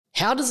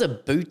How does a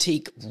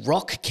boutique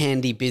rock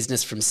candy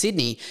business from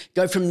Sydney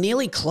go from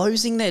nearly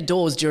closing their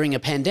doors during a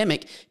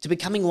pandemic to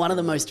becoming one of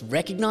the most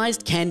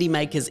recognised candy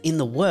makers in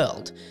the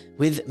world,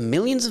 with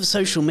millions of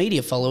social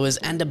media followers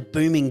and a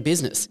booming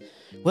business?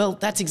 Well,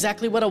 that's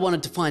exactly what I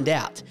wanted to find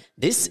out.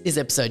 This is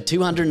episode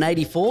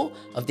 284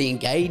 of the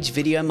Engage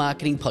Video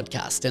Marketing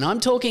Podcast, and I'm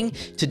talking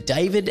to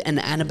David and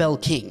Annabelle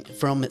King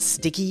from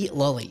Sticky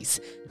Lollies.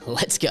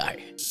 Let's go.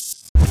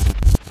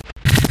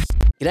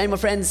 G'day my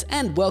friends,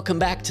 and welcome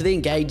back to the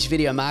Engage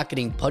Video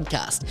Marketing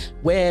Podcast.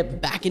 We're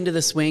back into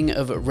the swing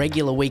of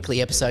regular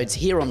weekly episodes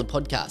here on the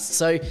podcast.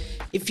 So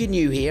if you're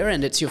new here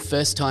and it's your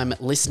first time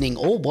listening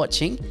or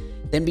watching,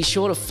 then be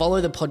sure to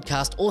follow the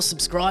podcast or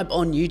subscribe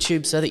on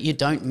YouTube so that you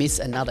don't miss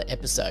another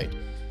episode.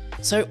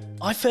 So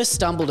I first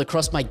stumbled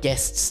across my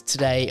guests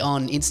today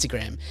on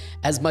Instagram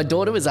as my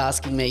daughter was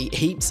asking me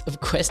heaps of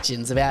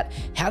questions about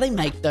how they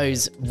make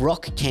those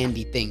rock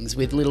candy things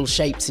with little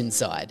shapes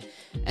inside.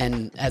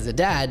 And as a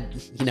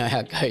dad, you know how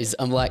it goes.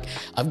 I'm like,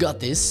 I've got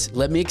this,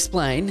 let me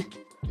explain.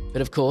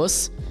 But of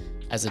course,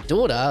 as a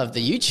daughter of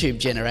the YouTube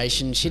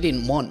generation, she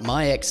didn't want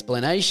my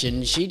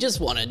explanation. She just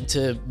wanted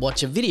to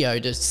watch a video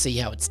to see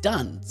how it's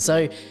done.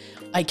 So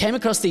I came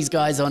across these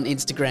guys on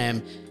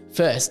Instagram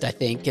first, I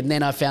think, and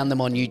then I found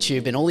them on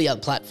YouTube and all the other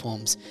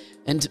platforms.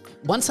 And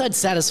once I'd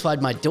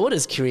satisfied my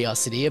daughter's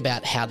curiosity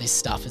about how this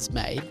stuff is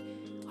made,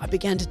 I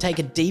began to take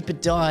a deeper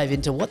dive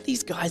into what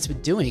these guys were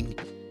doing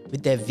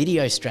with their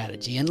video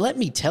strategy. And let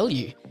me tell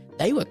you,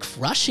 they were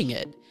crushing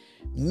it.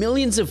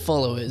 Millions of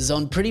followers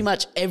on pretty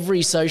much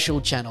every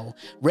social channel,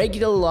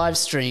 regular live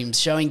streams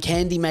showing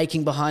candy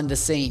making behind the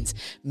scenes,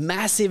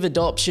 massive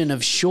adoption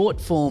of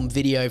short form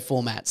video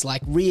formats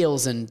like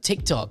Reels and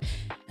TikTok.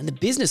 And the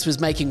business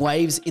was making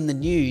waves in the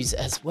news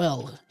as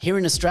well, here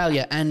in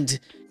Australia and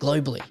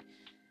globally.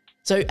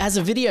 So as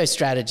a video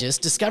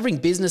strategist, discovering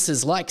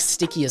businesses like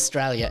Sticky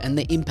Australia and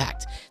the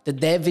impact that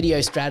their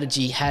video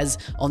strategy has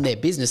on their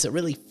business, it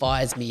really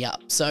fires me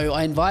up. So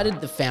I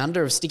invited the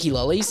founder of Sticky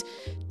Lollies,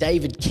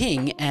 David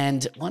King,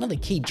 and one of the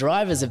key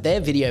drivers of their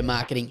video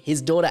marketing,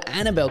 his daughter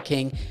Annabelle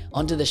King,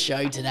 onto the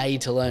show today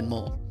to learn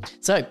more.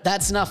 So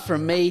that's enough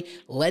from me.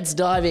 Let's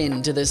dive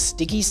into the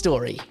Sticky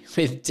story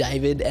with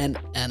David and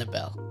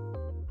Annabelle.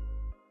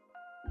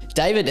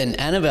 David and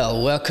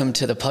Annabelle, welcome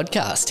to the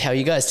podcast. How are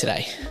you guys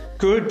today?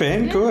 Good,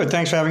 Ben. Good.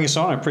 Thanks for having us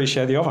on. I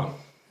appreciate the offer.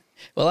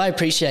 Well, I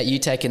appreciate you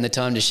taking the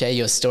time to share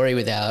your story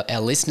with our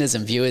listeners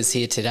and viewers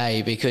here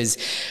today, because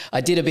I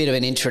did a bit of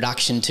an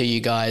introduction to you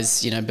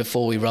guys,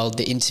 before we rolled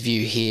the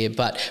interview here,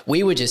 but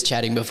we were just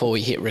chatting before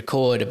we hit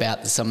record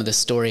about some of the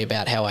story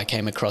about how I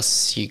came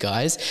across you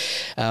guys.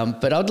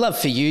 But I'd love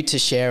for you to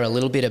share a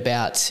little bit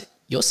about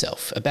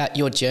yourself, about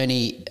your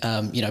journey,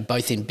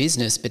 both in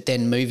business, but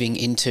then moving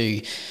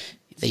into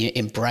the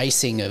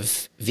embracing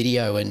of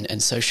video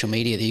and social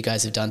media that you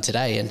guys have done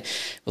today. And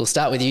we'll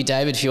start with you,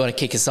 David, if you want to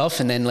kick us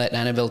off, and then let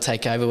Annabelle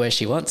take over where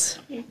she wants.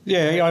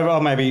 Yeah, I'll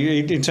maybe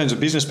in terms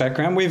of business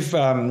background, we've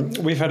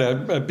had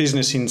a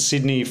business in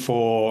Sydney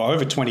for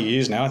over 20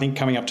 years now, I think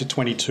coming up to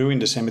 22 in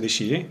December this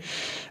year.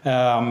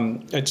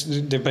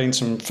 There've been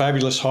some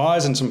fabulous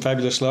highs and some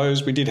fabulous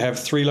lows. We did have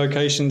 3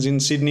 locations in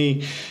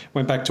Sydney,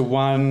 went back to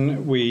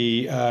 1.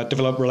 We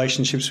developed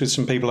relationships with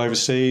some people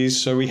overseas.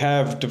 So we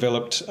have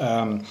developed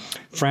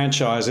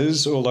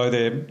franchises, although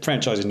they're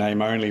franchise in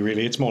name only,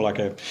 really. It's more like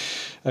a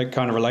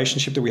kind of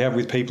relationship that we have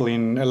with people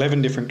in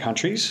 11 different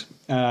countries,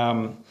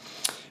 a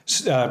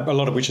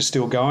lot of which are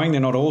still going.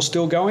 They're not all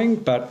still going,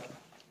 but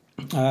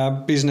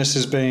business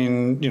has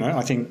been,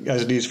 I think,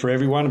 as it is for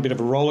everyone, a bit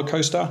of a roller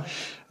coaster.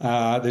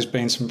 There's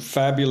been some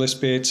fabulous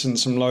bits and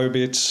some low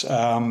bits,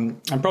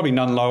 and probably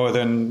none lower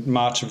than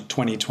March of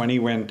 2020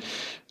 when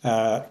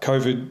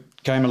COVID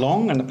came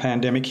along and the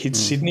pandemic hit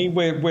Sydney.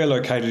 We're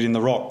located in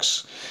the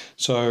Rocks.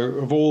 So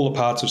of all the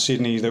parts of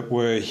Sydney that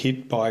were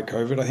hit by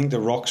COVID, I think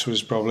the Rocks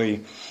was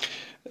probably,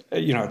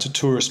 it's a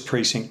tourist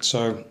precinct.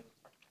 So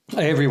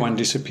everyone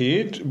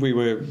disappeared. We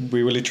were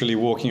literally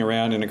walking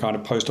around in a kind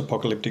of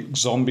post-apocalyptic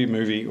zombie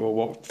movie, or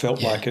what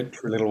felt like it,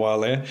 for a little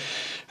while there.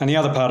 And the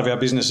other part of our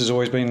business has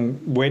always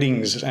been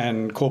weddings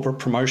and corporate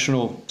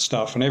promotional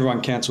stuff. And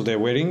everyone cancelled their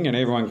wedding and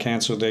everyone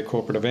cancelled their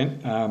corporate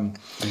event.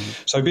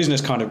 So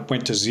business kind of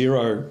went to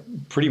zero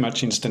pretty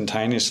much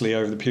instantaneously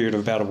over the period of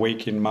about a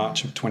week in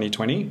March of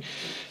 2020.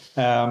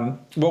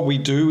 What we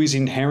do is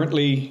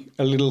inherently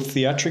a little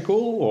theatrical,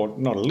 or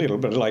not a little,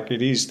 but like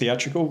it is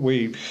theatrical.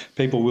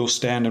 People will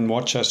stand and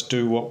watch us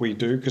do what we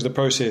do because the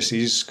process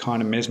is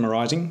kind of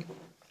mesmerising.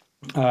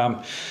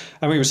 And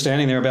we were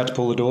standing there about to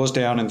pull the doors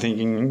down and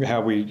thinking,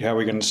 how are we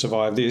going to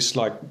survive this?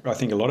 Like I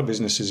think a lot of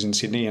businesses in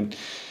Sydney, and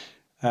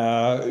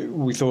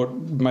we thought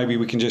maybe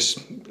we can just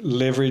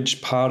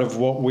leverage part of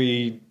what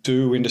we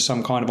do into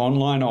some kind of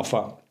online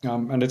offer.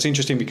 And it's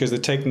interesting because the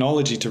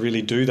technology to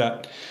really do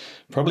that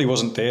probably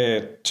wasn't there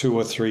 2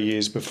 or 3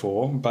 years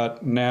before,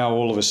 but now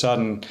all of a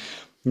sudden,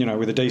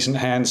 with a decent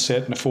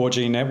handset and a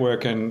 4G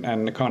network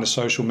and the kind of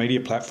social media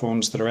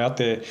platforms that are out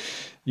there,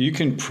 you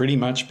can pretty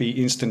much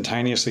be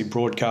instantaneously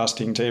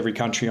broadcasting to every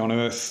country on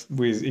earth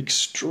with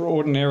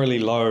extraordinarily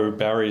low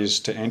barriers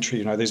to entry.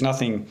 You know, there's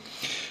nothing,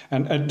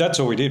 and that's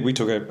all we did. We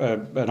took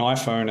an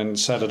iPhone and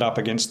sat it up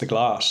against the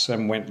glass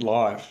and went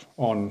live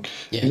on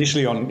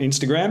initially on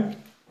Instagram,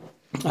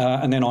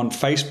 and then on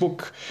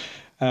Facebook.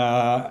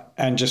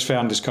 And just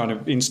found this kind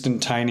of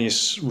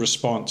instantaneous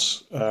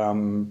response.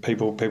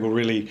 People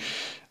really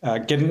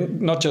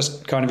getting, not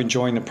just kind of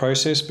enjoying the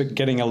process, but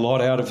getting a lot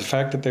out of the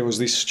fact that there was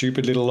this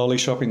stupid little lolly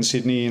shop in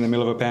Sydney in the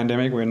middle of a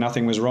pandemic where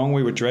nothing was wrong.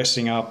 We were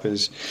dressing up in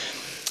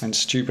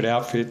stupid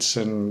outfits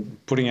and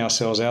putting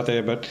ourselves out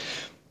there. But,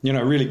 you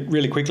know, really,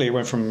 really quickly it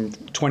went from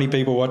 20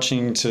 people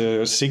watching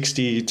to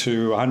 60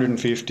 to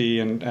 150.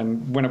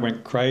 And when it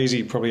went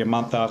crazy, probably a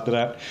month after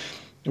that,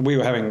 we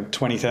were having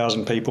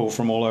 20,000 people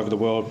from all over the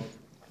world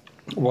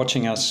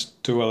watching us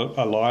do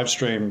a live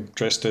stream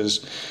dressed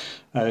as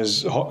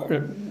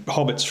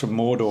hobbits from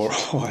Mordor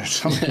or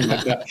something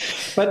like that.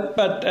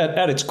 But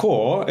at its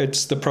core,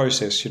 it's the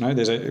process. You know,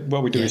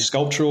 what we do is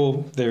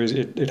sculptural.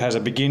 It has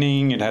a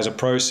beginning, it has a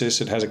process,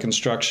 it has a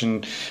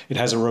construction, it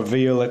has a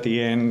reveal at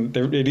the end.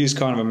 It is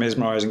kind of a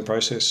mesmerizing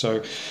process.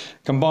 So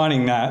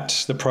combining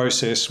the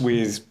process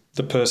with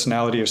the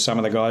personality of some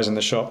of the guys in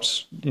the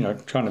shops, you know,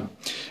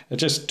 it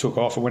just took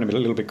off. It went a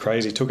little bit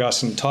crazy. It took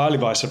us entirely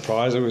by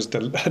surprise. It was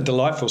a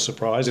delightful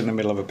surprise in the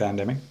middle of a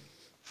pandemic.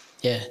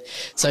 Yeah.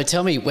 So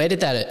tell me, where did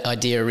that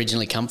idea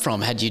originally come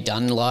from? Had you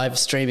done live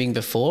streaming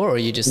before, or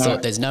you just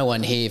thought there's no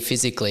one here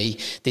physically,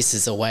 this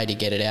is a way to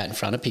get it out in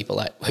front of people?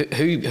 Like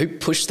who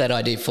pushed that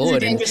idea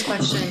forward? It's a dangerous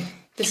question.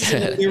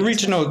 The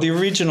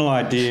original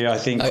idea, I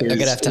think, I'm going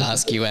to have to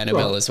ask you,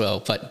 Annabelle, as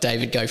well. But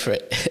David, go for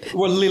it.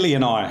 Well, Lily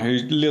and I,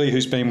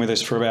 who's been with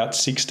us for about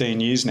 16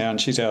 years now, and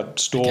she's our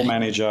store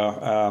manager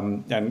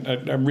and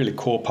a really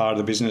core part of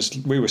the business.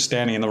 We were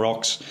standing in the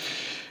rocks,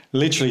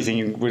 literally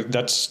thinking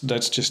that's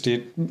just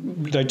it.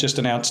 They just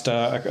announced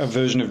a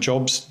version of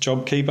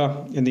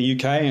JobKeeper in the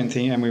UK,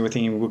 and we were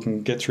thinking we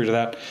can get through to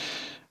that.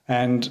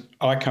 And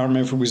I can't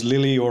remember if it was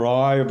Lily or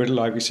I, but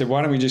like we said,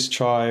 why don't we just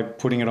try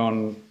putting it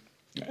on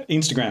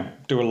Instagram,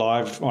 do a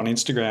live on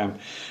Instagram.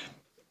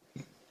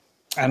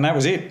 And that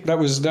was it. That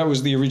was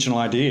the original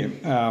idea.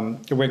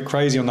 It went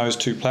crazy on those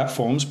two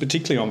platforms,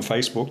 particularly on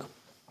Facebook,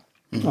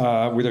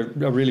 with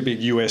a really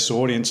big US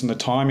audience. And the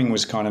timing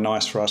was kind of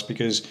nice for us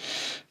because,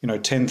 you know,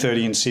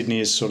 10:30 in Sydney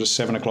is sort of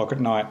 7 o'clock at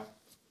night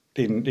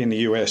in the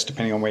US,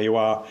 depending on where you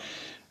are.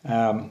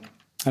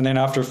 And then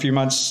after a few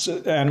months,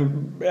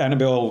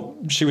 Annabelle,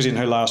 she was in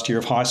her last year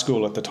of high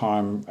school at the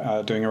time,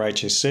 doing her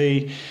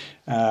HSC.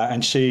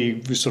 And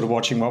she was sort of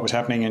watching what was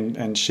happening,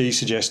 and she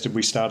suggested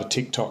we start a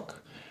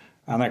TikTok.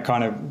 And that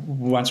kind of,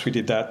 once we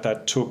did that,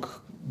 that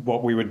took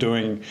what we were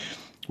doing.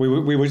 We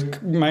were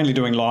mainly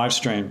doing live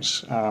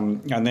streams,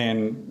 and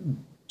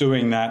then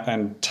doing that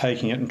and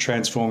taking it and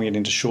transforming it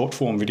into short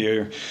form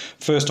video,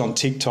 first on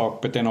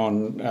TikTok, but then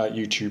on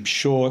YouTube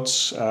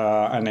Shorts,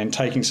 and then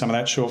taking some of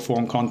that short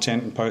form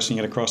content and posting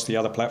it across the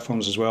other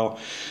platforms as well.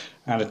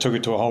 And it took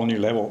it to a whole new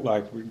level.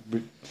 Like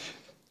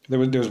there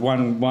was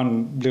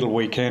one little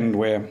weekend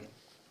where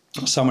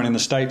someone in the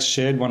States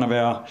shared one of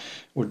our,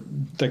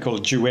 they call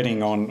it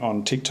duetting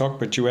on TikTok,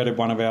 but duetted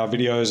one of our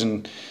videos,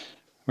 and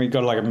we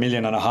got like 1.5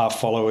 million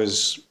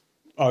followers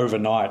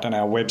overnight, and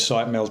our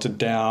website melted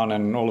down,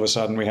 and all of a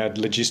sudden we had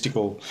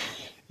logistical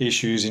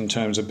issues in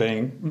terms of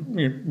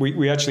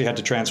we actually had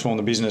to transform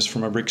the business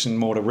from a bricks and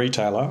mortar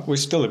retailer. We're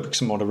still a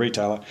bricks and mortar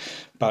retailer,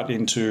 but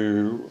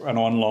into an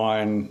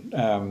online,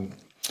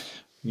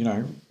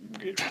 we'll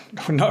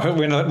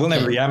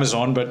never be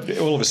Amazon, but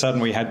all of a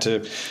sudden we had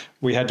to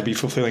be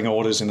fulfilling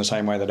orders in the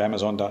same way that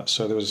Amazon does.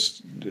 So there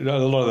was a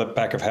lot of the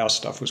back of house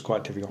stuff was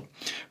quite difficult.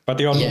 But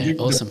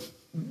awesome.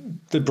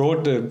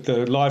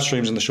 The live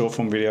streams and the short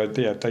form video,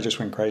 they just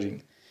went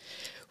crazy.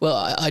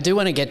 Well, I do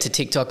want to get to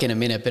TikTok in a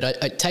minute,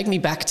 but take me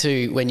back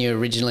to when you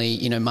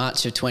originally,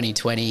 March of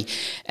 2020,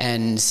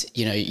 and,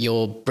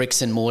 your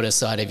bricks and mortar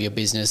side of your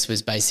business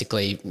was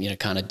basically,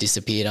 kind of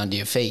disappeared under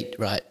your feet,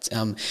 right?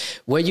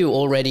 Were you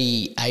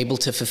already able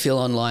to fulfill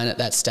online at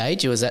that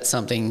stage, or was that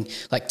something,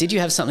 did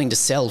you have something to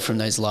sell from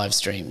those live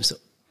streams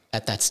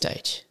at that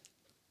stage?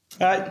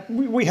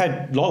 We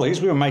had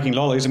lollies. We were making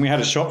lollies, and we had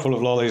a shop full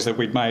of lollies that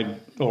we'd made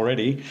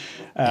already.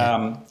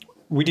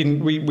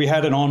 We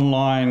had an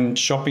online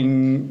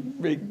shopping.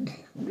 We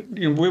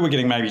were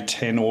getting maybe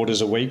 10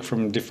 orders a week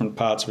from different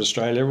parts of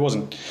Australia.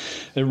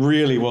 It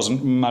really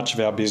wasn't much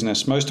of our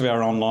business. Most of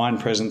our online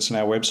presence and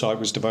our website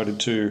was devoted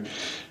to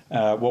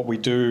what we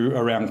do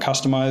around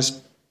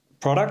customized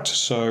product.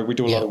 So we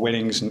do a lot of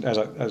weddings, and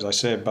as I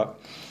said, but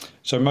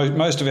so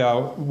most of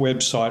our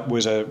website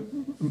was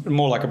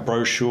more like a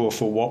brochure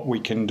for what we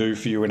can do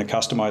for you in a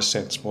customized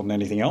sense more than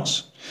anything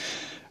else.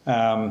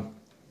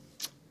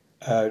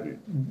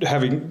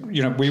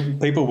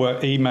 People were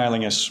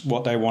emailing us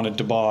what they wanted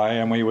to buy,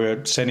 and we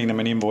were sending them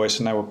an invoice,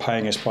 and they were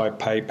paying us by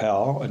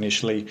PayPal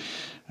initially,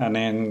 and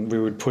then we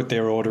would put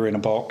their order in a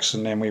box,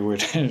 and then we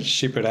would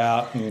ship it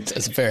out. And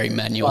it's very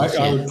manual.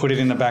 I would put it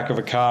in the back of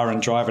a car and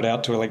drive it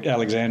out to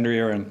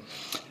Alexandria, and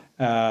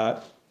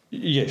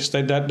Yes,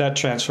 that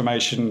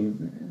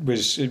transformation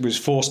was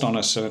forced on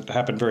us, and it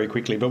happened very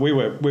quickly. But we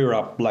were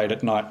up late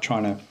at night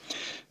trying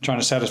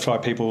to satisfy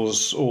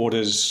people's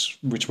orders,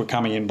 which were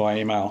coming in by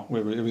email.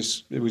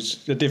 It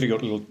was a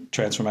difficult little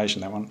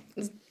transformation, that one.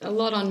 A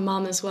lot on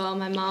mum as well.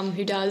 My mum,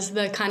 who does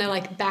the kind of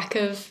like back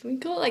of, we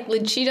call it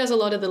like, she does a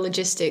lot of the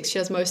logistics. She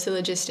does most of the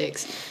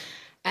logistics.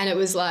 And it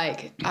was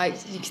like,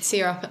 you could see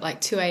her up at like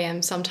 2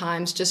 a.m.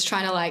 sometimes, just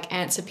trying to like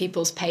answer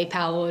people's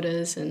PayPal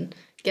orders and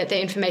get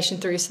their information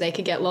through so they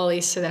could get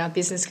lollies so that our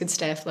business could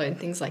stay afloat and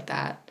things like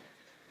that.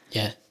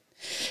 Yeah.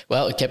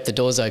 Well, it kept the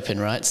doors open,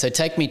 right? So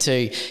take me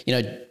to,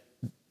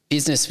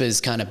 business was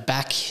kind of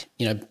back,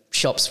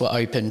 shops were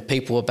open,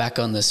 people were back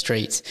on the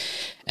streets.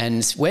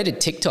 And where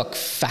did TikTok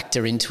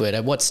factor into it?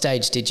 At what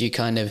stage did you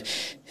kind of,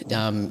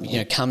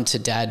 come to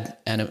Dad,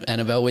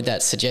 Annabelle, with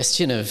that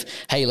suggestion of,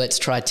 hey, let's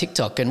try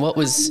TikTok? And what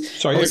was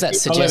that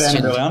suggestion? I'll let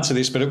Annabelle answer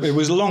this, but it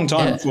was a long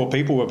time before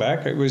people were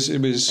back. It was like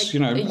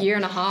a year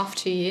and a half,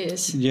 2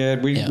 years.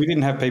 Yeah, we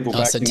didn't have people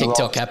back. So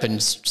TikTok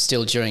happened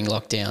still during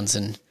lockdowns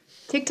and...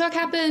 TikTok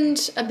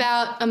happened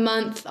about a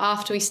month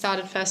after we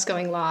started first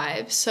going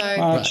live. So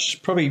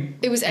March, probably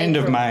it was end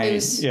April. of May. It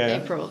was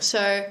April. So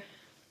it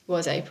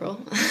was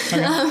April.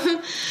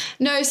 Okay.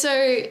 No,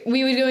 so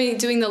we were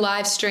doing the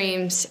live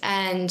streams,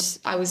 and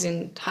I was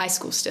in high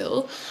school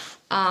still.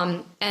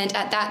 And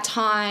at that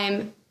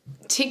time,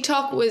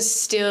 TikTok was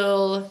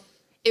still,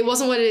 it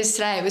wasn't what it is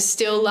today. It was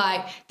still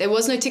like, there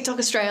was no TikTok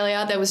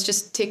Australia. There was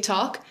just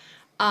TikTok.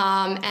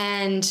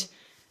 And,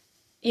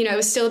 it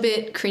was still a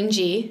bit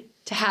cringy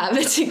to have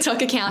a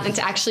TikTok account and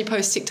to actually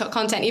post TikTok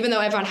content, even though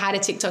everyone had a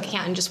TikTok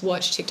account and just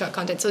watched TikTok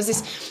content. So it was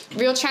this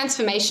real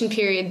transformation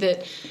period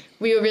that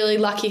we were really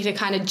lucky to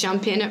kind of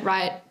jump in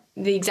at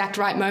the exact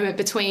right moment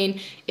between,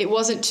 it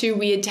wasn't too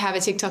weird to have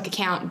a TikTok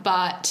account,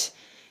 but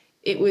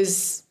it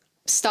was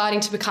starting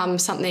to become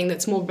something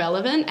that's more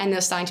relevant, and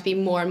there's starting to be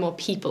more and more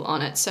people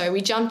on it. So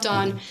we jumped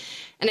on,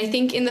 and I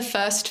think in the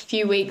first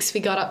few weeks we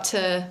got up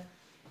to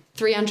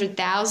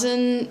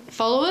 300,000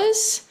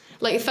 followers.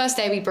 Like the first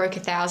day we broke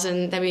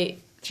 1,000, then we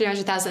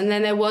 300,000, and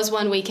then there was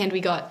one weekend we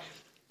got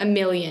 1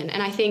 million,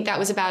 and I think that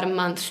was about a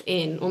month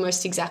in,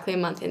 almost exactly a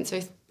month in, so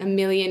 1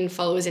 million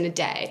followers in a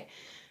day,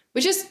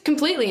 which is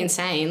completely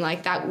insane.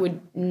 Like that would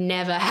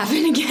never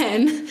happen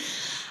again.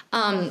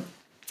 But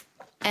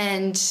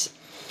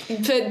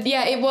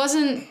yeah, it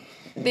wasn't.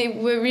 They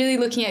were really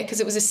looking at, because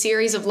it was a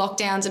series of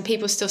lockdowns and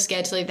people were still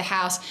scared to leave the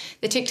house.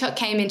 The TikTok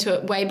came into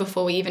it way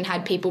before we even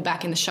had people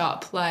back in the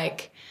shop.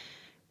 Like,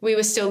 we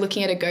were still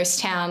looking at a ghost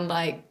town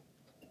like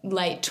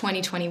late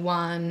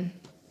 2021.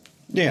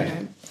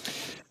 Yeah.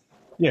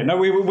 Yeah, no,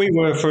 we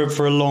were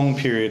for a long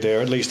period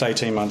there, at least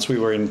 18 months, we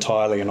were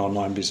entirely an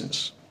online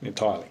business,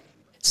 entirely.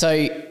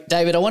 So,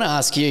 David, I want to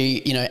ask you,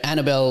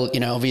 Annabelle,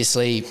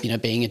 obviously,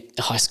 being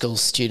a high school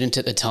student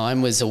at the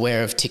time, was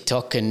aware of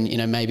TikTok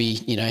and, maybe,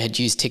 had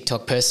used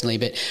TikTok personally.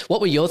 But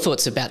what were your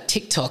thoughts about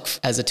TikTok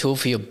as a tool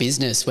for your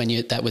business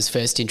when that was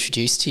first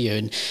introduced to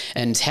you?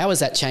 And how has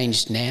that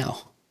changed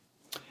now?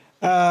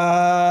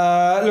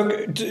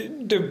 Look,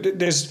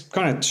 there's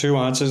kind of two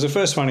answers. The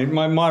first one,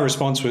 my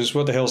response was,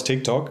 what the hell's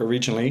TikTok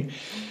originally?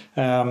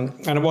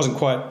 And it wasn't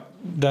quite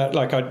that,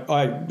 like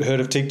I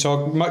heard of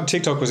TikTok.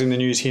 TikTok was in the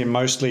news here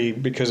mostly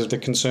because of the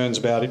concerns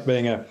about it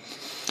being a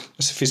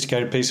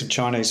sophisticated piece of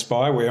Chinese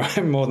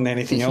spyware more than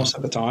anything else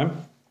at the time.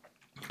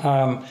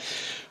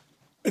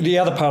 The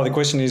other part of the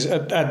question is,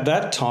 at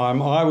that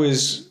time, I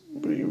was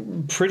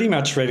pretty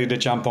much ready to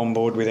jump on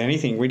board with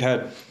anything. We'd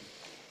had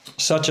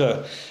such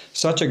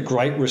a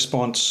great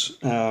response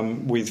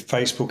with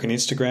Facebook and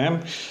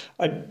Instagram.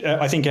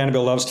 I think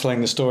Annabelle loves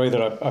telling the story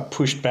that I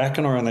pushed back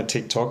on her on the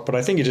TikTok, but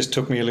I think it just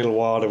took me a little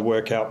while to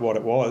work out what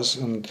it was.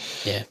 And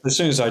as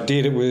soon as I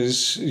did, it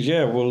was,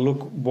 well,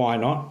 look, why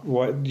not?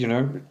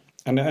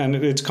 And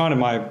it's kind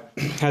of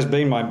has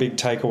been my big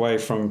takeaway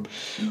from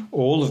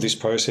all of this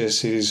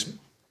process is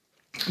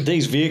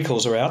these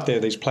vehicles are out there,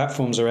 these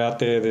platforms are out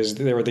there,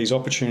 there are these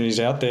opportunities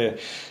out there,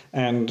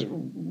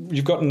 and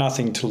you've got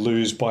nothing to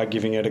lose by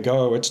giving it a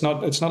go. It's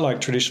not like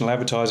traditional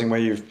advertising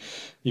where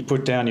you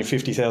put down your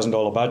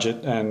 $50,000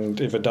 budget, and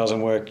if it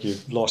doesn't work,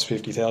 you've lost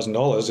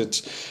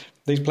 $50,000.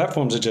 These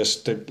platforms are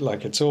just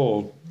like, it's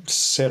all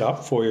set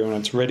up for you and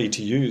it's ready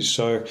to use.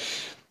 So,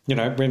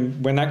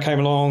 when that came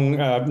along,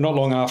 not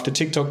long after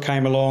TikTok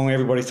came along,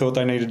 everybody thought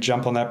they needed to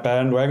jump on that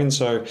bandwagon.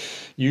 So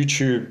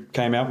YouTube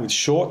came out with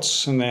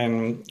Shorts, and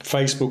then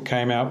Facebook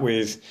came out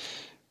with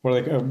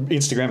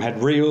Instagram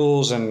had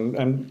Reels,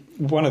 and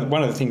one of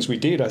the things we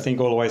did, I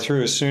think, all the way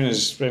through, as soon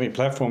as any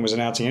platform was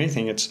announcing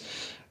anything,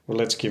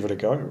 let's give it a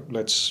go.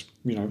 Let's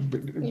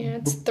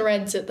it's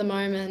Threads at the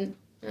moment,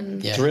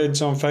 and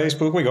Threads on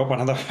Facebook. We got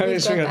one of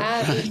those. We've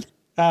got that.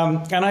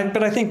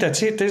 But I think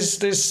that's it.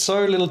 There's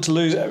so little to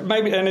lose.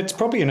 Maybe, and it's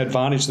probably an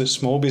advantage that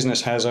small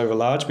business has over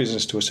large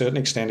business to a certain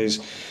extent.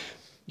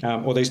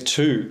 There's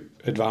two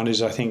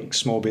advantages I think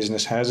small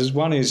business has. Is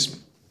one is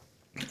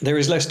there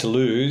is less to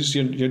lose.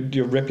 Your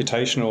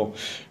reputational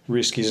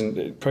risk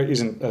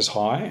isn't as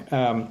high.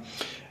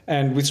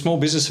 And with small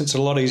business, it's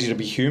a lot easier to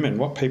be human.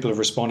 What people have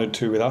responded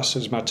to with us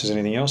as much as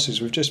anything else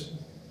is we've just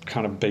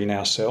kind of been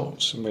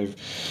ourselves, and we've,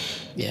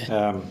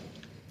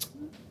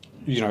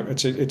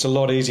 it's a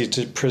lot easier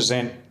to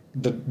present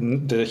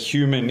the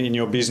human in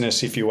your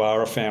business if you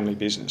are a family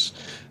business.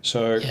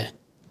 So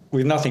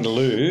with nothing to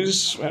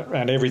lose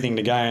and everything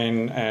to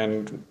gain,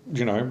 and,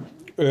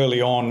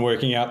 early on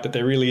working out that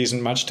there really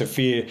isn't much to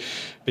fear,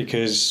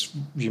 because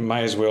you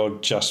may as well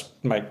just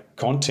make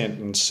content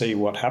and see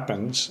what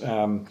happens.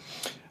 When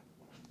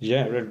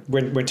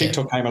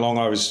TikTok came along,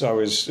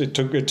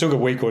 it took a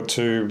week or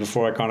two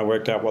before I kind of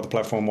worked out what the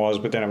platform was,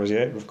 but then it was,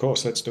 of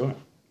course, let's do it.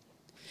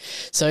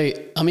 So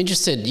I'm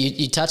interested,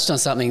 you touched on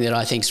something that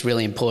I think is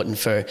really important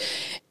for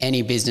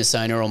any business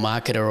owner or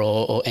marketer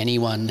or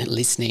anyone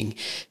listening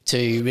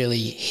to really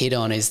hit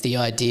on, is the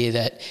idea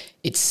that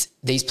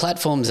these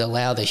platforms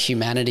allow the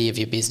humanity of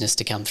your business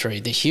to come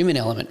through, the human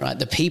element, right?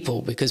 The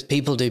people, because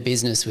people do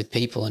business with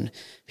people and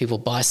people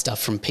buy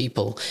stuff from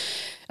people.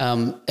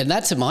 And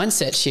that's a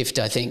mindset shift,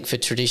 I think, for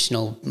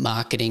traditional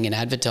marketing and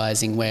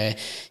advertising, where,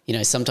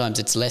 sometimes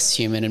it's less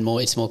human and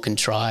it's more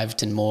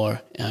contrived and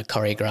more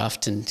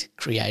choreographed and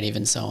creative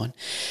and so on.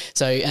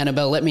 So,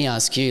 Annabelle, let me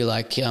ask you,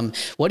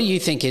 what do you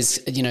think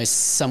is,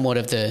 somewhat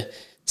of the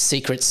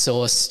secret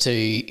sauce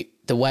to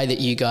the way that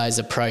you guys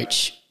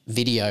approach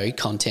video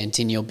content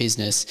in your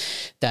business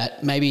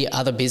that maybe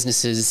other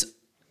businesses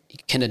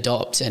can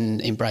adopt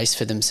and embrace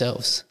for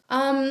themselves?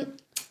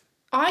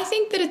 I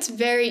think that it's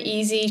very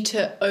easy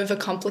to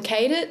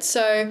overcomplicate it.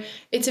 So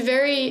it's a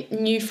very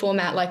new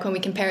format, like when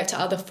we compare it to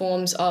other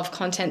forms of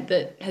content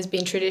that has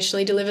been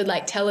traditionally delivered,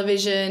 like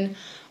television,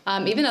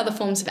 even other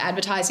forms of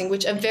advertising,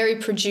 which are very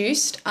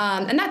produced.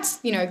 And that's,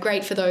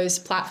 great for those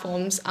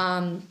platforms,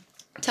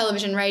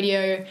 television,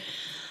 radio.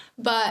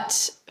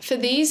 But for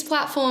these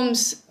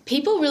platforms,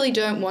 people really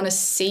don't want to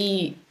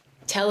see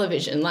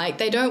television. Like,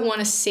 they don't want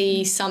to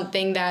see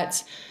something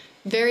that's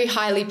very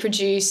highly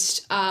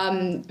produced,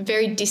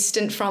 very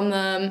distant from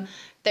them.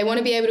 They want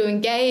to be able to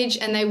engage,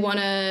 and they want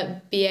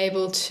to be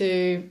able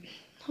to,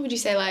 what would you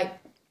say,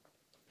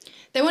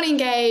 they want to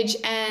engage,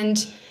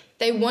 and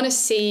they want to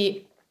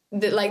see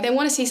they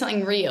want to see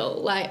something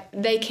real. Like,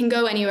 they can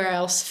go anywhere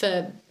else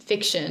for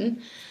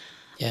fiction.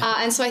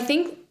 And so I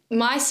think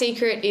my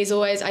secret is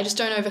always, I just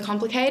don't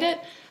overcomplicate it.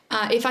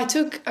 If I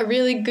took a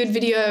really good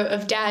video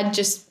of Dad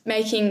just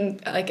making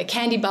a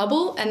candy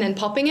bubble and then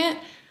popping it,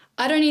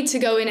 I don't need to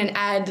go in and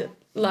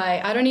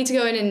I don't need to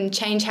go in and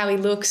change how he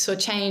looks or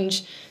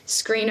change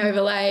screen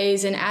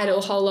overlays and add a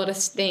whole lot of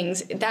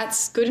things.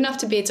 That's good enough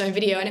to be its own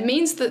video. And it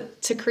means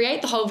that to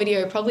create the whole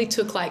video probably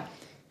took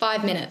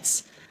 5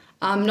 minutes,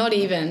 not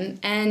even.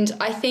 And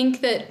I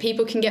think that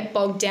people can get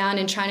bogged down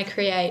in trying to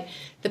create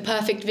the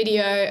perfect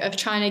video, of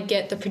trying to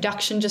get the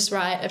production just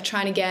right, of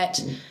trying to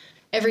get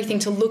everything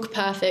to look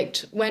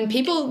perfect, when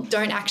people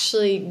don't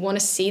actually want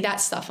to see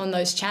that stuff on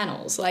those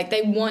channels.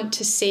 They want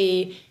to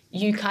see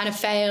you kind of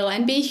fail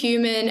and be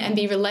human and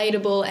be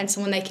relatable and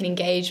someone they can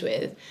engage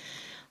with.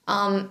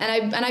 And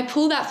I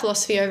pull that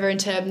philosophy over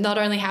into not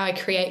only how I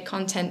create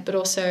content, but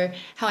also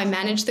how I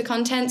manage the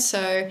content.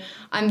 So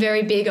I'm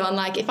very big on,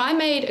 if I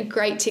made a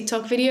great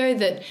TikTok video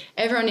that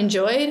everyone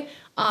enjoyed,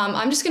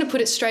 I'm just going to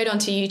put it straight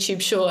onto YouTube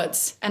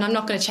Shorts, and I'm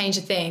not going to change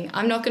a thing.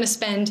 I'm not going to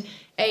spend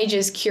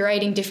ages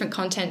curating different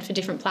content for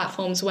different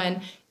platforms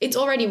when it's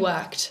already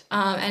worked,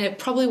 and it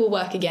probably will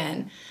work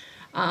again.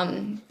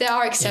 There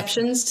are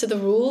exceptions to the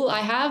rule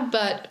I have,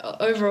 but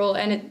overall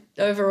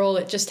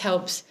it just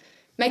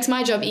makes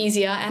my job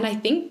easier, and I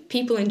think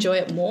people enjoy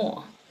it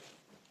more.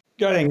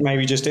 I think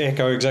maybe just to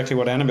echo exactly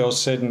what Annabelle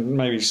said, and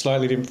maybe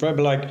slightly different,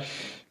 but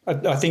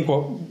I think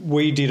what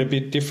we did a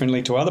bit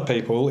differently to other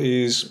people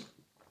is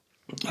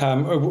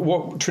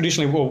what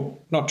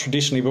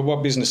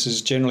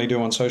businesses generally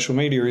do on social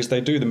media is they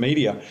do the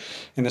media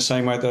in the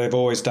same way that they've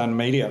always done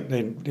media,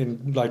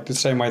 in the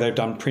same way they've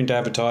done print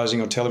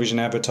advertising or television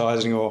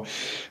advertising, or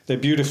they're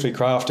beautifully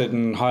crafted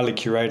and highly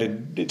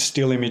curated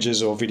still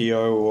images or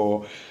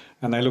video,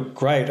 and they look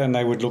great, and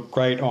they would look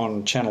great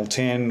on Channel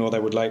 10, or they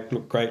would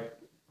look great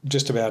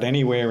just about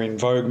anywhere in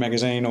Vogue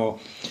magazine.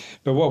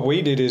 But what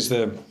we did is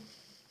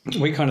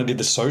we kind of did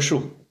the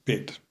social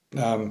bit.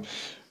 And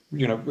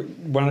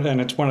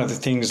it's one of the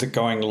things that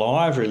going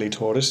live really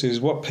taught us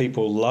is what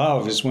people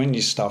love is when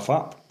you stuff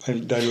up.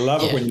 They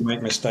love it when you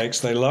make mistakes.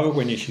 They love it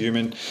when you're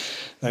human.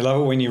 They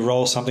love it when you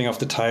roll something off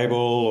the table,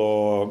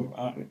 or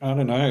I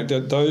don't know.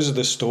 Those are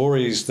the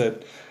stories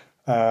that,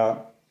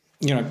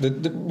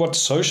 what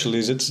social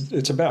is.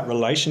 It's about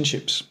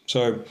relationships.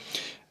 So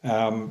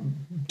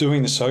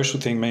doing the social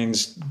thing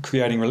means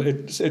creating.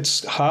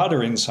 It's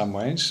harder in some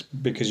ways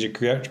because you're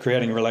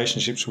creating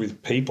relationships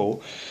with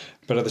people.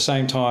 But at the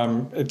same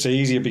time, it's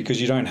easier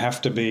because you don't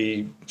have to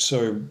be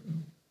so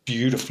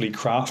beautifully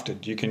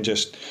crafted. You can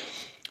just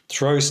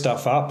throw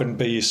stuff up and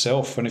be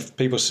yourself. And if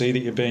people see that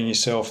you're being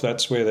yourself,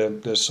 that's where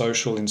the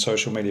social in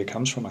social media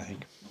comes from, I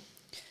think.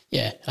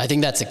 Yeah, I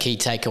think that's a key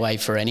takeaway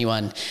for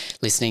anyone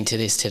listening to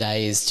this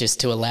today, is just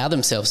to allow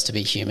themselves to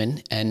be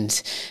human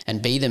and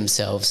be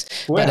themselves.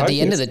 Well, but at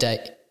the end of the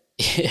day...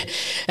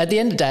 At the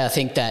end of the day, I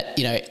think that,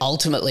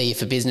 ultimately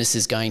if a business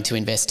is going to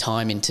invest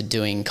time into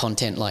doing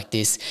content like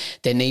this,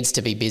 there needs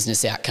to be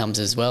business outcomes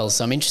as well.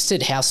 So I'm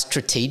interested how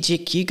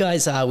strategic you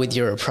guys are with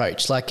your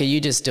approach. Like, are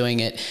you just doing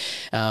it?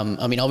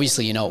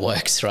 Obviously it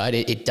works, right?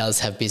 It does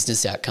have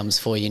business outcomes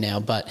for you now,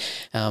 but,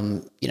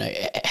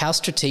 how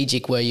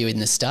strategic were you in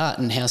the start,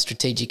 and how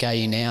strategic are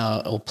you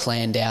now, or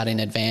planned out in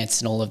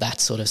advance and all of that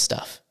sort of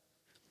stuff?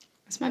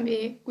 This might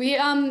be,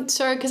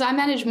 because I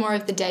manage more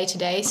of the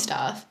day-to-day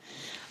stuff.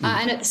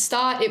 And at the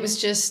start, it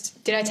was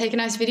just, did I take a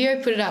nice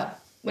video, put it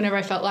up whenever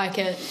I felt like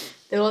it.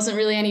 There wasn't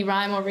really any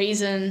rhyme or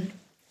reason.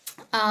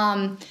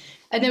 And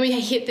then we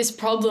hit this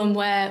problem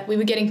where we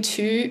were getting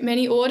too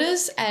many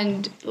orders,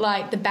 and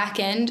like the back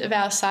end of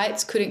our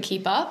sites couldn't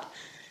keep up.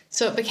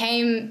 So it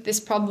became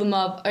this problem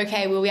of,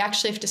 okay, well, we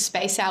actually have to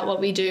space out what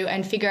we do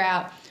and figure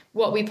out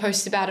what we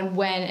post about and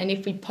when. And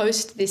if we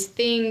post this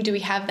thing, do we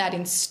have that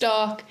in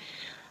stock?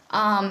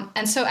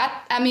 And so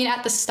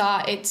at the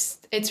start,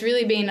 it's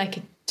really been like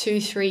a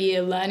 2-3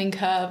 year learning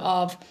curve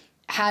of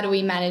how do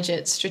we manage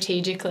it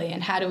strategically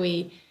and how do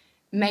we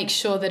make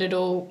sure that it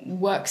all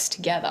works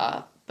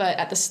together. But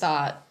at the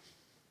start,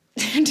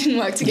 it didn't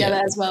work together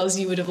as well as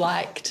you would have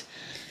liked.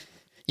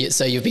 Yeah,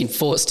 so you've been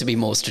forced to be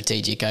more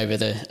strategic over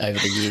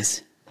the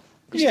years.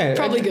 Yeah,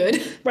 probably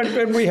good.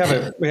 But we have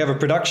a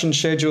production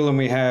schedule, and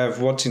we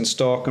have what's in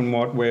stock and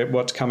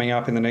what's coming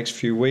up in the next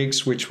few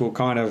weeks, which will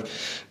kind of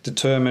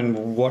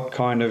determine what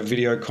kind of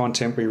video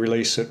content we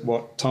release at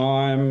what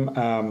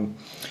time.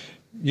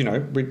 We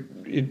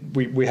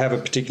have a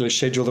particular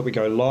schedule that we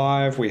go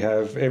live. We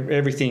have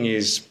everything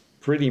is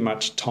pretty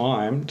much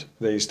timed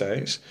these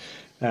days.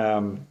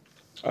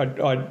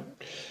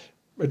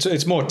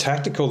 It's more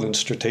tactical than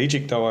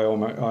strategic, though. I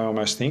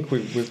almost think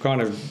we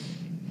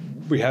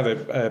have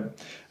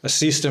a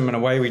system and a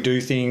way we do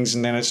things,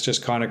 and then it's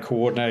just kind of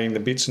coordinating the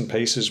bits and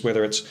pieces,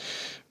 whether it's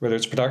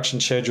production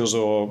schedules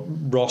or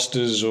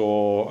rosters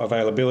or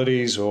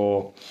availabilities,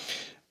 or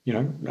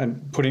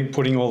and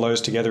putting all those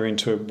together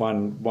into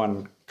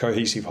one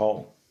cohesive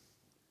whole.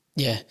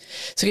 Yeah.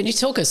 So can you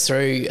talk us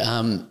through,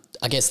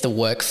 the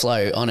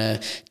workflow on a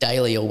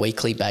daily or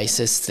weekly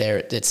basis there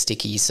at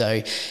Sticky?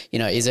 So,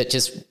 is it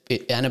just,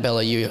 Annabelle,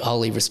 are you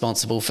wholly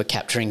responsible for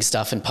capturing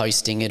stuff and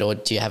posting it, or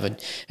do you have a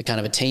kind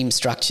of a team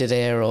structure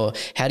there, or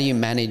how do you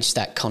manage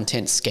that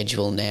content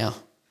schedule now?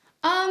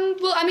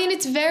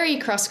 It's very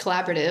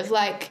cross-collaborative.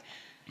 Like,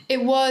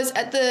 it was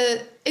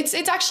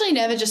it's actually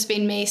never just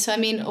been me. So,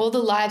 all the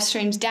live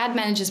streams, Dad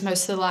manages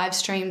most of the live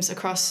streams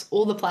across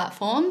all the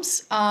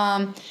platforms.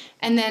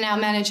 And then our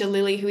manager,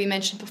 Lily, who we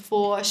mentioned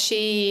before,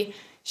 she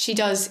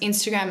does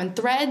Instagram and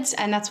Threads,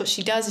 and that's what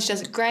she does. She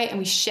does it great, and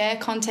we share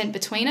content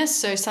between us.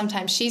 So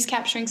sometimes she's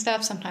capturing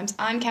stuff, sometimes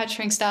I'm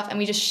capturing stuff, and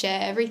we just share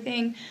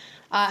everything.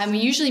 And we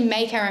usually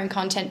make our own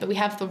content, but we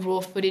have the raw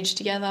footage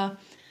together.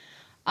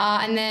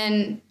 And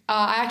then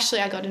I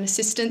got an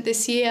assistant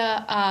this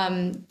year,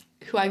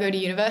 who I go to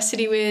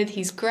university with.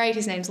 He's great.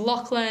 His name's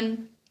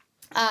Lachlan.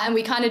 And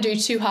we kind of do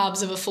 2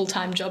 halves of a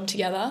full-time job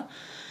together.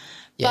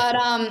 Yeah.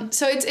 But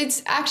so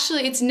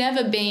it's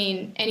never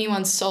been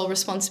anyone's sole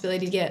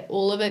responsibility to get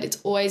all of it. It's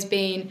always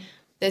been,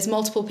 there's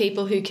multiple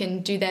people who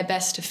can do their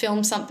best to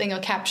film something or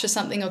capture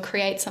something or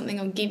create something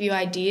or give you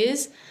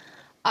ideas.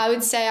 I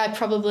would say I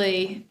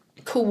probably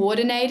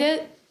coordinate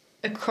it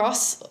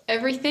across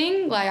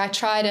everything. Like, I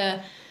try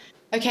to,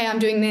 okay, I'm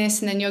doing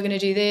this, and then you're going to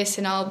do this,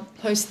 and I'll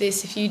post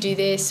this if you do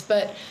this.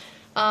 But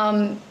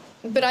I'm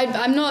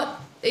not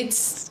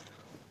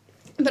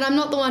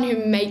the one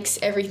who makes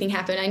everything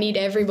happen. I need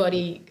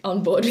everybody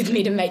on board with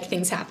me to make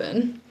things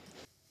happen.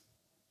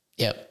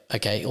 Yep.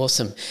 Okay.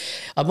 Awesome.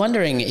 I'm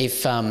wondering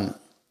if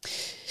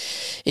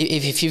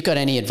you've got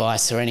any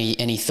advice or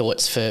any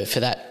thoughts for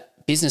that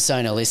business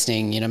owner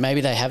listening.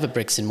 Maybe they have a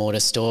bricks and mortar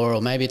store,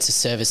 or maybe it's a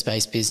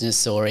service-based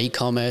business or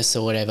e-commerce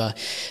or whatever.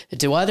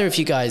 Do either of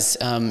you guys,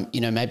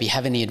 maybe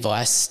have any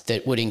advice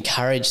that would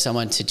encourage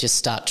someone to just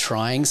start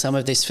trying some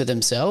of this for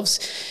themselves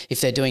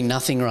if they're doing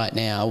nothing right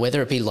now,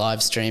 whether it be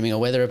live streaming or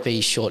whether it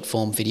be short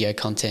form video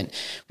content?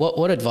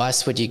 What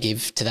advice would you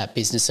give to that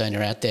business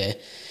owner out there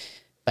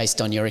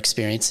based on your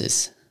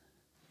experiences?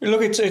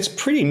 Look, it's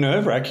pretty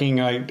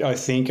nerve-wracking, I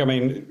think.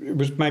 It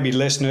was maybe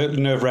less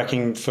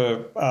nerve-wracking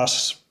for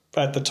us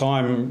at the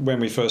time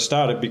when we first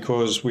started,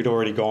 because we'd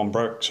already gone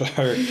broke. So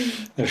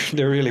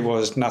there really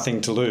was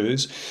nothing to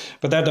lose.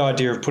 But that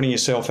idea of putting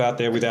yourself out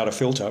there without a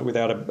filter,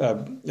 without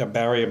a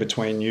barrier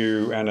between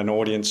you and an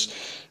audience,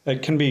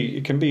 it can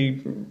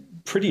be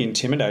pretty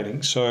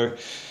intimidating. So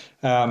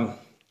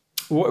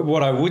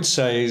what I would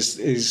say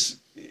is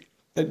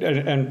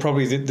and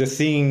probably the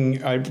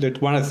thing,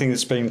 one of the things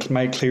that's been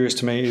made clearest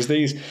to me is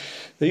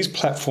these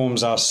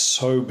platforms are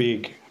so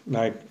big.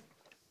 Like,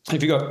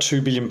 if you've got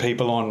 2 billion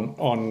people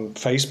on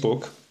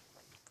Facebook,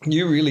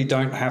 you really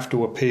don't have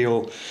to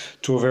appeal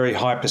to a very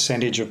high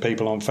percentage of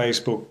people on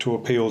Facebook to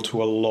appeal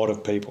to a lot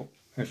of people,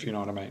 if you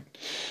know what I mean.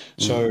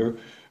 Mm. So,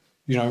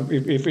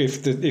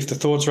 if the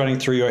thoughts running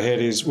through your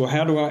head is, well,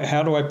 how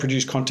do I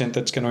produce content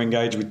that's going to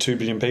engage with 2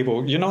 billion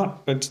people? You're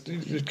not.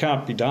 It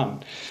can't be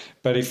done.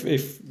 But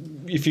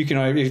if you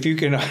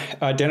can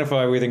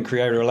identify with and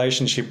create a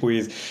relationship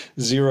with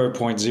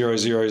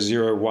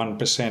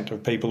 0.0001%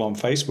 of people on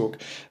Facebook,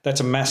 that's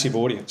a massive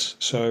audience.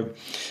 So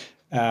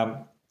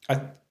I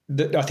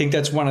think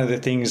that's one of the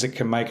things that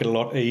can make it a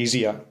lot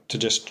easier to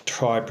just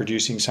try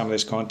producing some of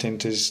this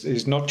content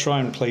is not try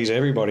and please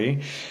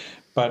everybody,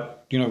 but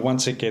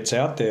once it gets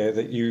out there,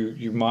 that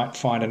you might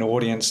find an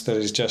audience that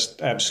is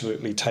just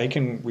absolutely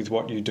taken with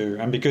what you do.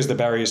 And because the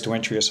barriers to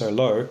entry are so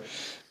low,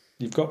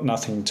 you've got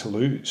nothing to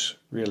lose,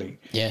 really.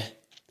 Yeah.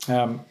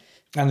 And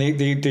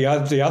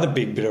the other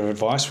big bit of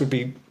advice would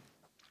be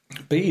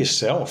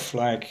yourself.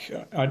 Like,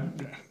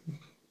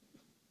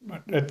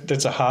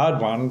 that's a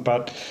hard one,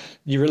 but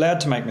you're allowed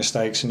to make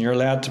mistakes, and you're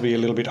allowed to be a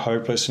little bit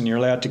hopeless, and you're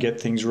allowed to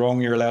get things wrong.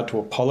 You're allowed to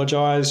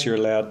apologize. You're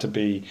allowed to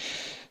be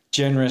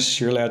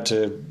generous. You're allowed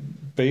to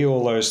be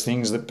all those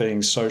things that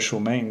being social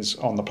means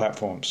on the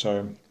platform.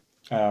 So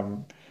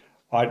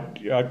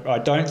I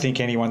don't think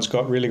anyone's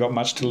really got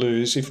much to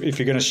lose. If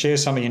you're going to share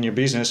something in your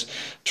business,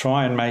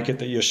 try and make it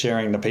that you're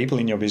sharing the people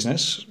in your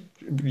business.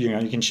 You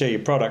can share your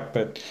product,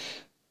 but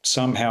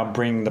somehow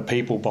bring the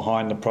people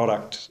behind the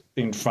product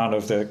in front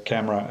of the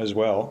camera as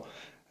well.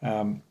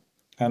 And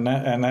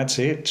that's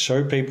it.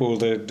 Show people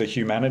the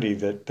humanity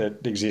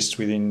that exists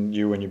within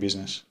you and your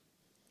business.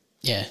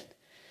 Yeah.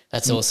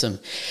 That's awesome.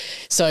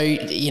 So,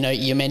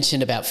 you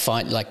mentioned about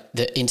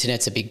the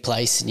internet's a big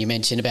place, and you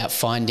mentioned about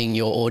finding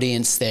your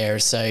audience there.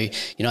 So,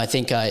 I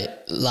think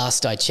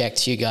last I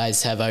checked, you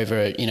guys have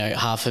over,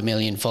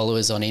 500,000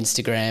 followers on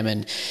Instagram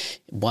and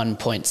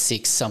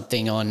 1.6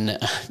 something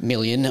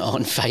million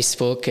on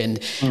Facebook. And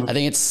I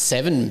think it's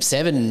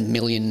 7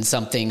 million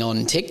something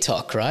on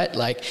TikTok, right?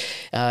 Like,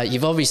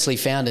 you've obviously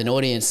found an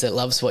audience that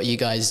loves what you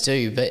guys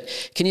do, but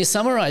can you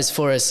summarize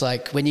for us,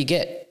 like, when you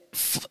get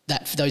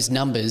those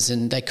numbers,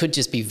 and they could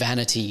just be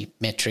vanity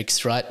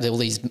metrics, right? All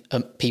these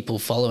people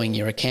following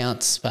your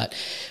accounts, but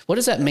what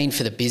does that mean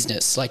for the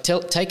business? Like,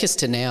 take us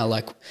to now.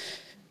 Like,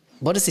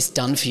 what has this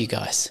done for you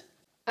guys?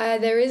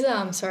 There is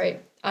sorry,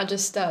 I'll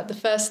just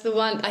the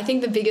one. I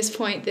think the biggest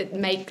point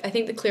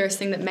the clearest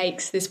thing that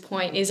makes this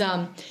point is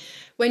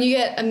when you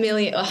get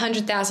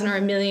 100,000 or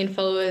 1 million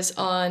followers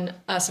on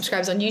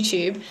subscribers on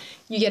YouTube,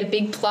 you get a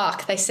big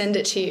plaque. They send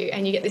it to you,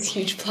 and you get this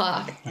huge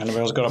plaque.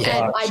 Annabelle's got a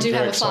plaque. And I do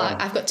have a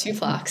plaque. I've got 2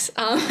 plaques.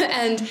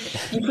 And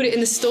you put it in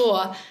the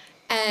store,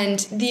 and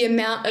the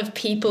amount of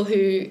people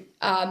who,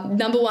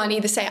 number one,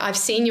 either say, I've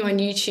seen you on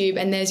YouTube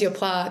and there's your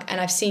plaque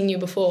and I've seen you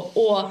before,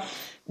 or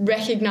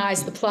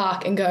recognize the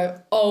plaque and go,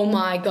 oh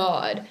my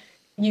God,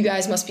 you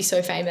guys must be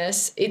so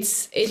famous.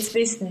 It's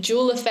this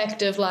dual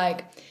effect of,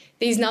 like,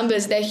 these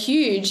numbers, they're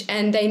huge,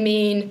 and they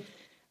mean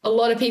a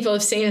lot of people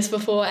have seen us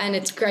before, and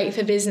it's great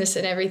for business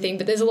and everything,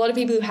 but there's a lot of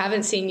people who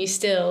haven't seen you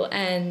still,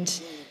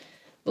 and,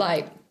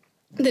 like,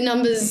 the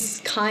numbers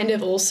kind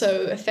of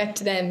also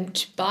affect them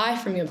to buy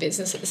from your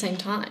business at the same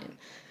time.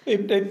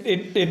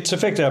 It's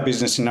affected our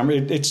business in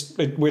number.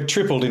 We're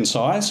tripled in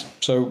size,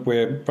 so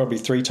we're probably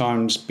 3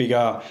 times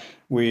bigger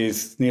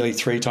with nearly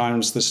 3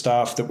 times the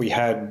staff that we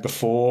had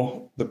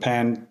before the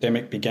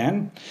pandemic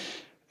began.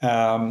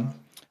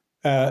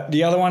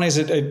 The other one is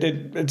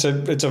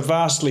it's a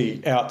vastly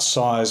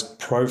outsized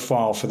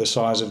profile for the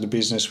size of the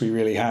business we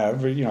really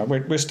have.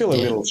 We're still a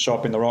little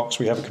shop in the rocks.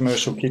 We have a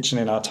commercial kitchen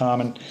in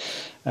Artarmon.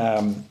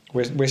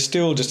 We're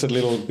still just a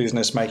little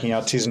business making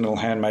artisanal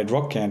handmade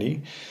rock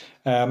candy.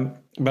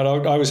 But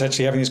I was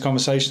actually having this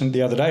conversation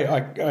the other day.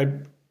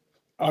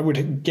 I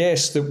would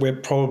guess that we're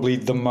probably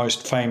the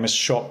most famous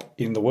shop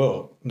in the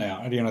world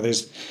now.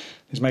 There's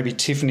maybe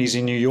Tiffany's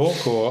in New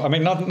York, or, I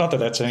mean, not that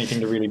that's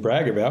anything to really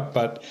brag about,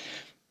 but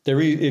my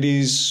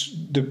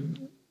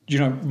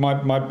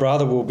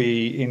brother will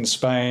be in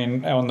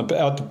Spain,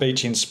 out the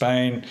beach in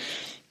Spain,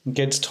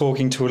 gets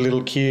talking to a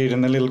little kid,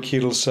 and the little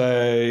kid will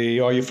say,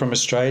 "Oh, you're from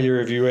Australia.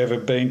 Have you ever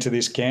been to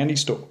this candy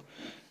store?"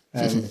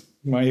 And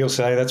he'll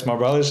say, "That's my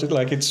brother's."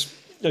 Like, it's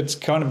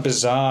kind of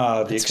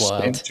bizarre the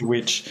extent to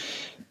which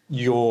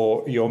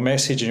your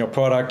message and your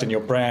product and your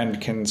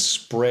brand can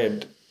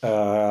spread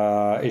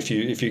if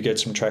you get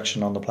some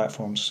traction on the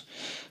platforms.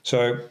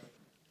 So,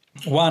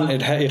 one,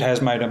 it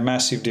has made a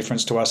massive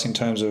difference to us in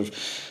terms of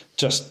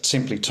just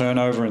simply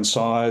turnover and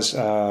size,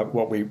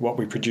 what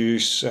we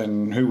produce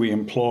and who we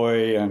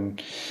employ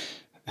and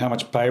how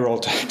much payroll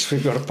tax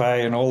we've got to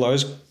pay and all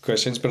those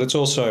questions. But it's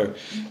also,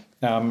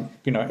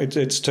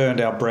 it's turned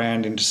our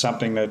brand into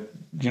something that,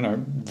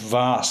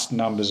 vast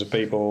numbers of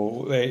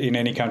people in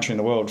any country in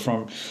the world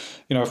from,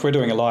 if we're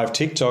doing a live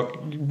TikTok,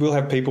 we'll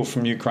have people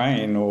from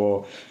Ukraine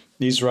or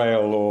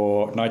Israel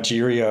or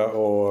Nigeria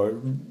or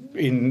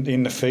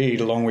in the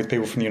feed, along with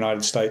people from the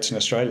United States and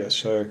Australia.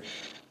 So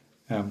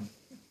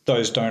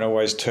those don't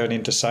always turn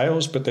into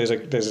sales, but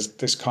there's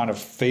this kind of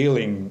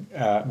feeling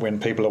when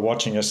people are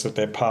watching us that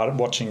they're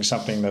watching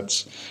something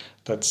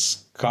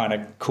that's kind of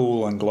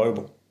cool and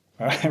global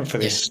for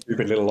this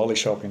stupid little lolly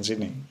shop in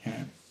Sydney.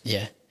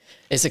 Yeah.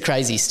 It's a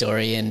crazy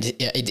story, and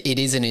it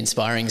is an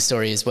inspiring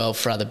story as well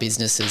for other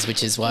businesses,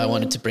 which is why I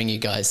wanted to bring you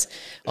guys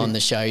on the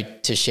show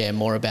to share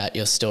more about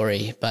your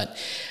story. But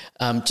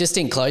Just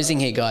in closing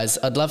here, guys,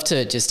 I'd love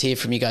to just hear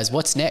from you guys.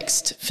 What's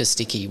next for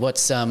Sticky?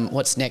 What's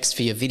next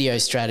for your video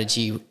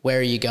strategy? Where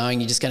are you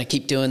going? You're just going to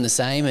keep doing the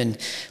same and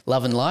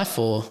loving life,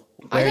 or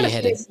where are you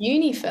headed?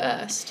 Uni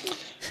first.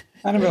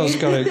 Annabelle's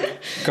got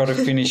to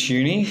finish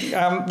uni.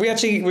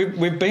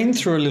 We've been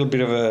through a little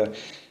bit of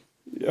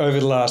over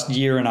the last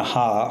year and a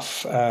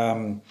half.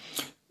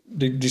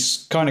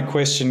 This kind of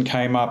question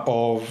came up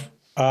of,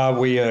 are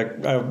we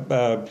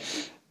a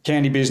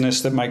candy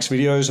business that makes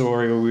videos,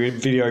 or are we a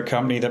video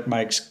company that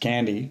makes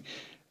candy?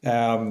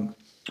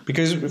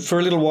 Because for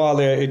a little while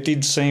there, it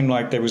did seem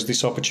like there was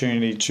this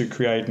opportunity to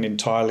create an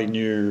entirely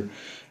new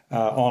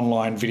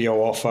online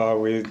video offer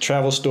with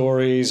travel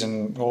stories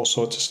and all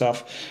sorts of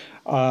stuff.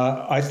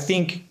 I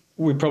think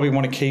we probably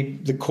want to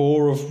keep the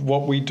core of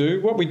what we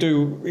do. What we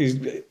do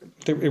is,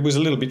 it was a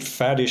little bit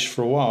faddish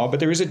for a while, but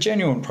there is a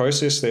genuine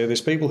process there.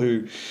 There's people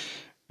who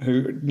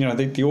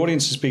the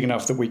audience is big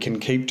enough that we can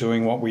keep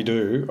doing what we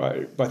do.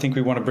 I think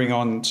we want to bring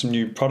on some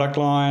new product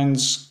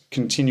lines,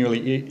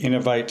 continually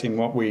innovate in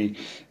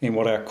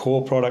what our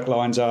core product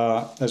lines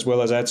are, as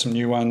well as add some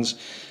new ones.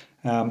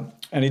 And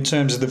in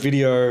terms of the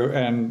video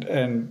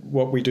and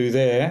what we do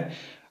there,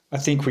 I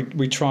think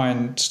we try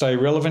and stay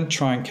relevant,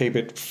 try and keep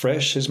it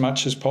fresh as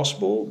much as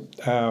possible.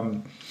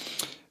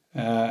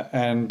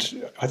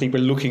 And I think we're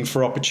looking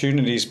for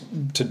opportunities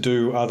to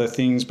do other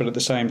things, but at the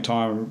same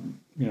time,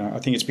 I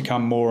think it's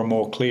become more and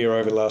more clear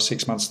over the last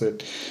 6 months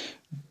that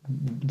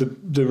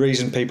the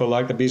reason people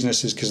like the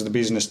business is because the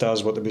business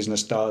does what the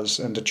business does,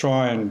 and to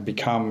try and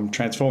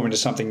transform into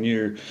something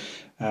new,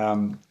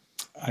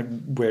 I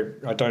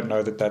don't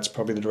know that that's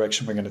probably the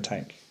direction we're going to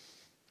take.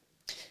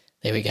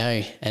 There we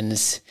go. And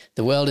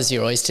the world is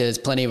your oyster. There's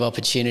plenty of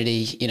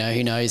opportunity.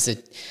 Who knows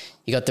that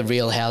you got the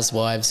Real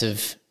Housewives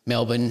of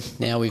Melbourne.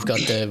 Now we've got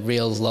the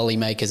Real Lolly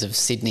Makers of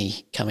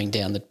Sydney coming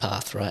down the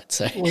path, right?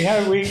 So we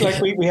have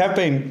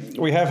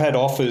had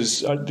offers.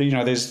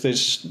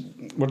 There's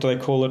what do they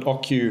call it?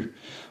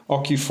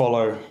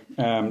 OcuFollow.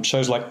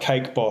 Shows like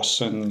Cake Boss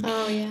and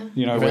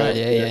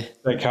where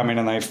they come in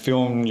and they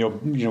film your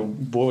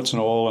warts and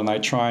all, and they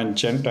try and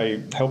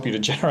they help you to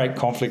generate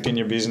conflict in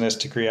your business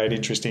to create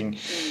interesting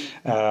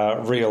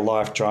real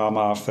life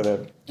drama for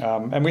the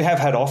and we have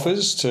had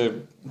offers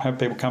to have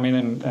people come in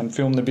and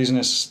film the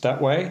business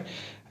that way.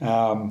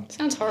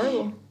 Sounds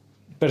horrible.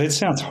 But it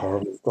sounds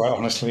horrible, quite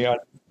honestly.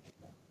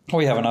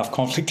 We have enough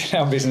conflict in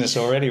our business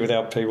already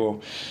without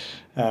people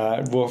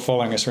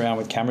following us around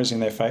with cameras in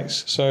their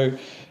face. So,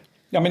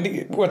 I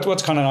mean,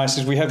 what's kind of nice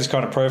is we have this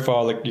kind of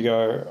profile that you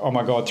go, oh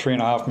my God,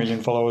 3.5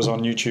 million followers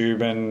on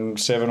YouTube and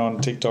 7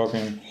 on TikTok,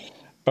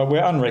 but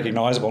we're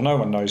unrecognisable. No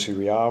one knows who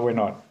we are. We're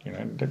not,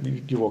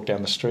 you walk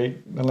down the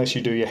street, unless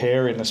you do your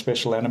hair in a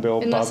special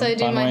Annabelle unless I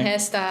do my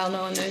hairstyle,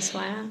 no one knows who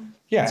I am.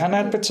 Yeah, and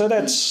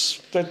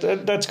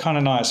that's kind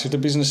of nice. If the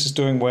business is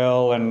doing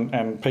well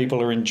and people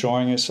are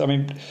enjoying us. I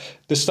mean,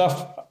 the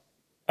stuff,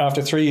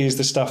 after 3 years,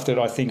 the stuff that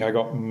I think I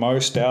got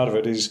most out of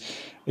it is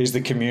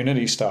the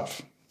community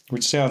stuff,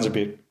 which sounds a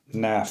bit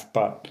naff,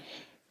 but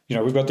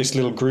we've got this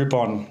little group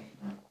on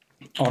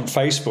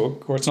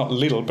Facebook, or it's not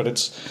little, but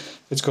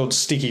it's called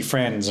Sticky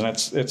Friends, and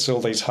it's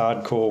all these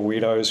hardcore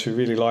weirdos who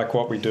really like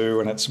what we do,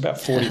 and it's about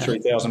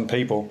 43,000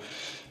 people.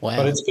 Wow.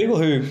 But it's people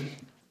who,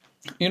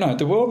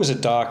 the world was a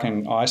dark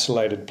and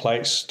isolated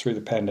place through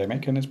the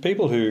pandemic, and it's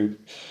people who,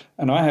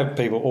 and I have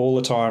people all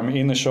the time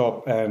in the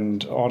shop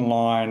and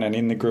online and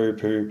in the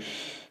group who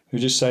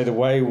just say the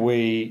way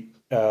we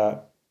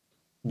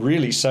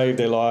really saved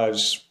their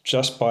lives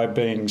just by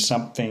being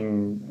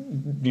something,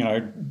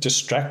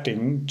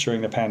 distracting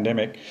during the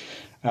pandemic,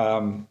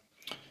 and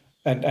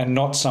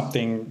not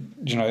something,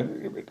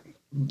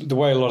 the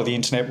way a lot of the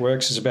internet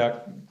works is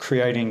about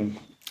creating,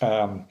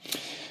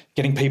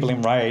 getting people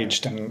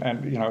enraged and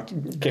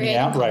getting creating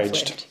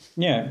outraged. Conflict.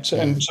 Yeah.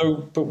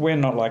 But we're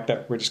not like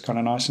that. We're just kind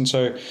of nice. And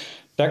so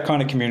that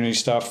kind of community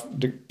stuff,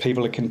 the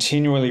people are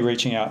continually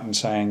reaching out and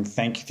saying,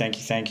 thank you, thank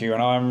you, thank you.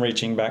 And I'm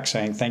reaching back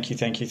saying, thank you,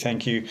 thank you,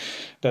 thank you.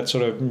 That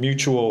sort of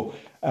mutual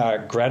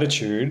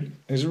gratitude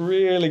is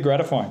really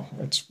gratifying.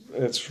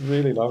 It's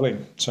really lovely.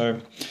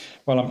 So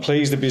while I'm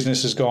pleased the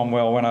business has gone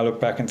well, when I look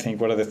back and think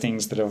what are the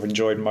things that I've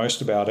enjoyed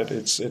most about it,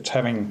 it's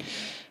having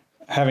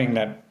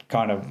that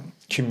kind of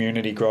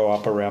community grow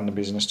up around the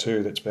business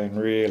too. That's been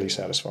really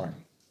satisfying.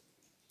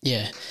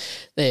 Yeah,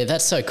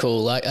 that's so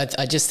cool.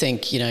 I just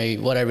think,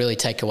 what I really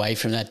take away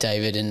from that,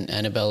 David and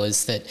Annabelle,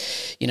 is that,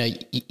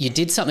 you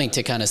did something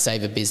to kind of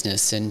save a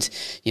business, and,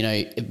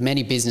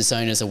 many business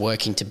owners are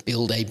working to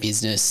build a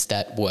business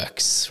that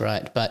works,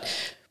 right? But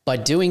by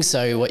doing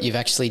so, what you've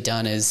actually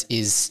done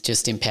is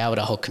just empowered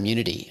a whole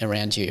community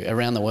around you,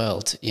 around the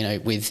world,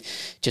 with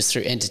just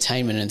through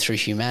entertainment and through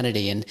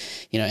humanity. And,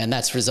 and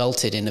that's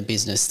resulted in a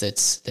business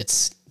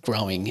that's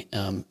growing,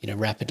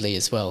 rapidly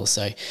as well.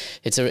 So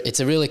it's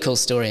a really cool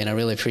story, and I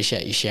really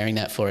appreciate you sharing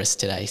that for us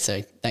today.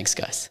 So thanks,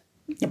 guys.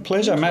 A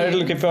pleasure, mate.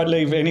 Look, if I'd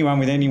leave anyone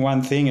with any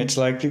one thing, it's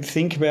like,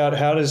 think about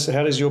how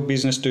does your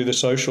business do the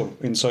social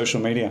in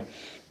social media?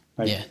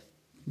 Like, yeah.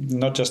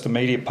 not just the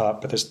media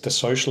part, but the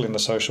social in the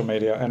social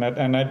media.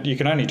 And you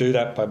can only do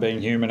that by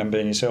being human and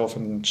being yourself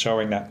and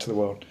showing that to the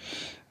world,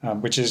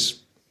 which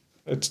is,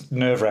 it's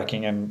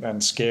nerve-wracking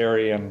and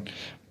scary,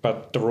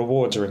 but the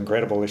rewards are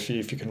incredible if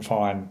you can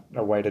find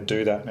a way to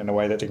do that in a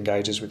way that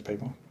engages with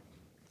people.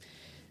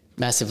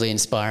 Massively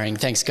inspiring.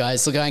 Thanks,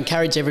 guys. Look, I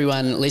encourage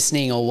everyone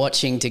listening or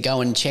watching to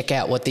go and check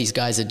out what these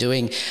guys are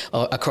doing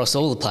across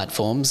all the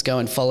platforms. Go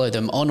and follow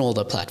them on all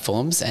the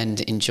platforms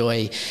and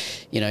enjoy,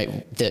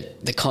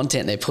 the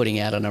content they're putting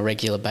out on a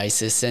regular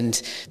basis.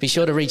 And be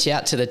sure to reach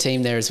out to the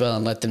team there as well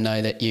and let them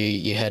know that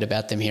you heard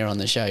about them here on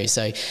the show.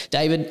 So,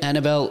 David,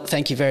 Annabelle,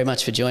 thank you very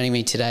much for joining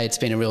me today. It's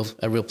been a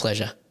real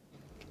pleasure.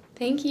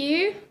 Thank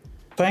you.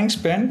 Thanks,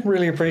 Ben.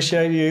 Really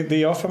appreciate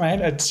the offer,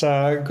 mate. It's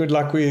good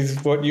luck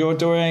with what you're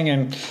doing.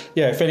 And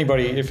yeah, if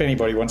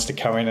anybody wants to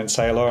come in and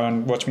say hello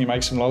and watch me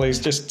make some lollies,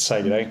 just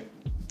say good day.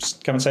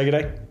 Just come and say good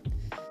day.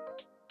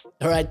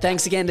 All right,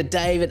 thanks again to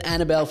Dave and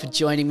Annabelle for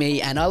joining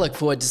me, and I look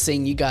forward to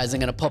seeing you guys. I'm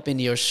going to pop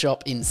into your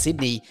shop in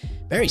Sydney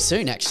very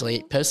soon,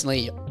 actually.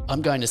 Personally,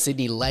 I'm going to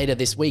Sydney later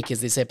this week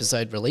as this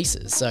episode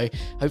releases, so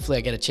hopefully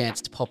I get a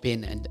chance to pop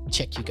in and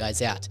check you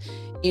guys out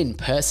in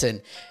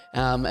person.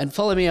 And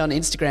follow me on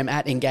Instagram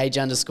at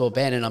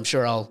engage_Ben, and I'm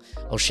sure I'll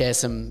share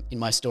some in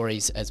my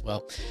stories as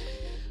well.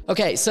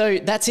 Okay, so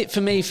that's it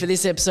for me for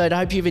this episode. I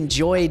hope you've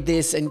enjoyed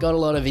this and got a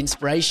lot of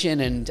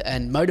inspiration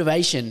and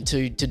motivation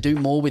to do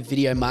more with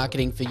video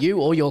marketing for you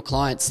or your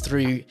clients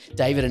through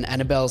David and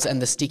Annabelle's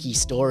and the Sticky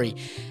Story.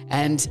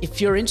 And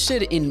if you're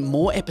interested in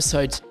more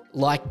episodes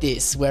like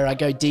this, where I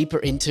go deeper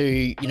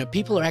into,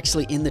 people are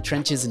actually in the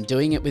trenches and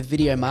doing it with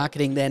video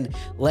marketing, then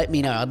let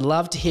me know. I'd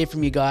love to hear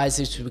from you guys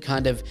as we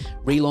kind of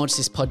relaunch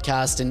this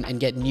podcast and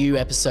get new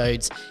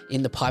episodes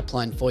in the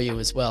pipeline for you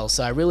as well.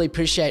 So I really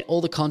appreciate all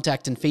the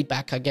contact and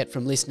feedback I get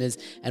from listeners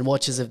and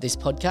watchers of this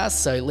podcast.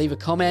 So leave a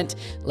comment,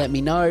 let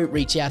me know,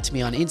 reach out to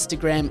me on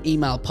Instagram,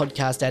 email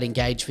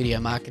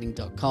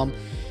podcast@engagevideomarketing.com.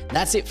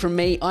 That's it from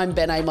me. I'm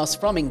Ben Amos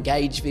from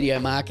Engage Video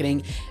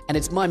Marketing, and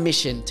it's my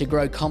mission to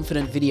grow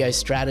confident video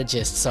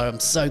strategists. So I'm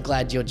so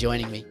glad you're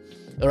joining me.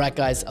 All right,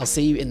 guys, I'll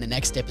see you in the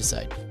next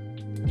episode.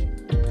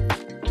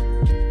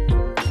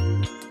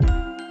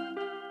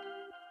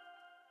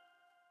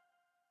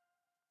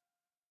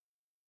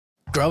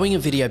 Growing a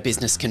video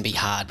business can be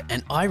hard,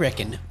 and I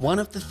reckon one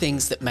of the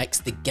things that makes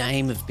the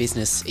game of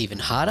business even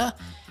harder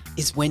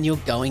is when you're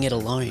going it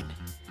alone.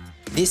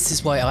 This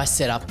is why I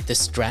set up the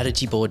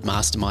Strategy Board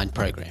Mastermind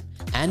program,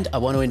 and I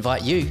want to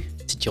invite you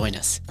to join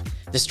us.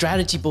 The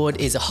Strategy Board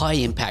is a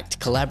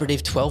high-impact,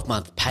 collaborative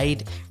 12-month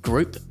paid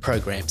group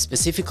program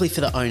specifically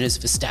for the owners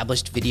of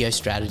established video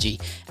strategy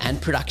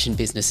and production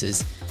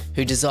businesses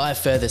who desire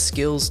further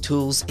skills,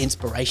 tools,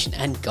 inspiration,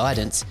 and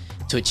guidance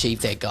to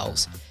achieve their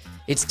goals.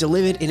 It's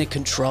delivered in a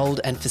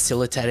controlled and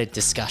facilitated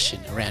discussion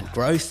around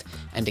growth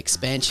and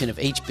expansion of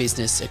each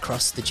business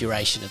across the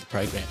duration of the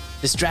program.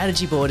 The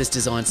Strategy Board is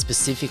designed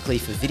specifically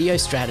for video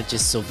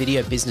strategists or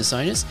video business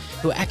owners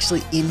who are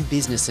actually in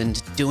business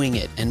and doing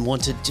it and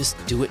want to just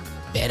do it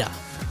better.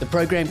 The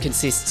program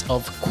consists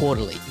of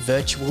quarterly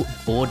virtual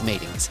board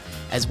meetings,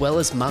 as well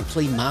as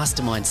monthly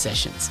mastermind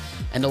sessions.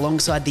 And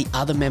alongside the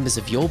other members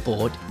of your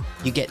board,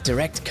 you get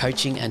direct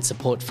coaching and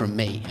support from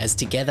me as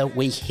together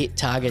we hit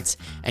targets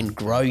and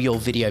grow your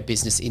video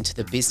business into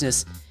the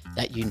business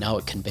that you know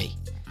it can be.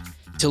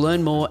 To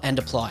learn more and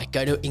apply,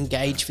 go to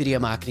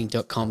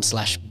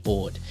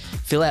engagevideomarketing.com/board.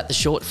 Fill out the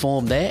short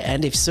form there,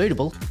 and if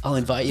suitable, I'll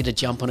invite you to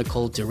jump on a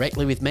call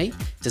directly with me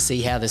to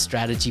see how the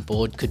Strategy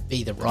Board could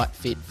be the right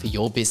fit for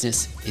your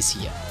business this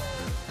year.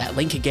 That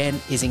link again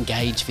is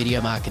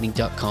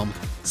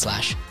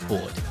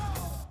engagevideomarketing.com/board.